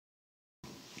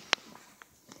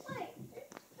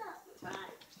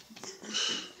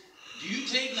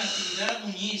take Natividad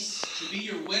Muñiz to be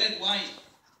your wedded wife,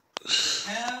 to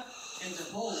have and to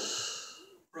hold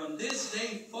from this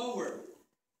day forward,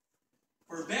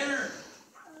 for better,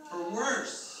 for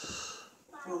worse,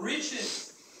 for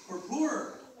riches, for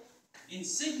poor, in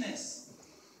sickness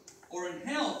or in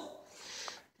health,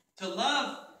 to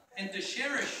love and to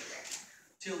cherish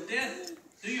till death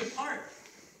do you part?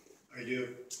 I do.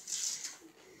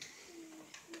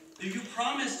 Do you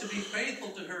promise to be faithful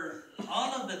to her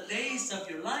all of the days of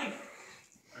your life?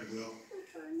 I will.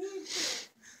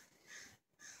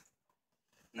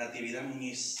 Natividad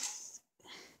Muñiz.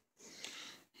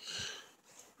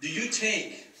 Do you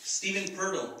take Stephen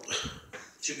Purtle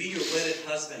to be your wedded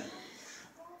husband,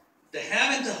 to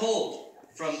have and to hold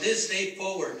from this day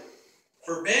forward,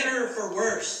 for better or for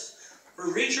worse,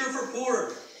 for richer or for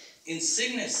poorer, in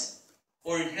sickness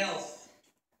or in health,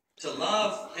 to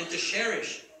love and to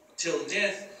cherish till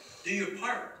death do you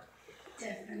part?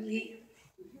 Definitely.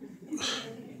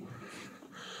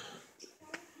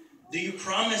 Do you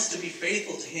promise to be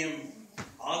faithful to him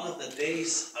all of the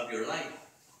days of your life?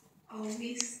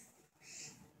 Always.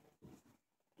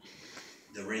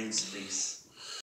 The rings, please.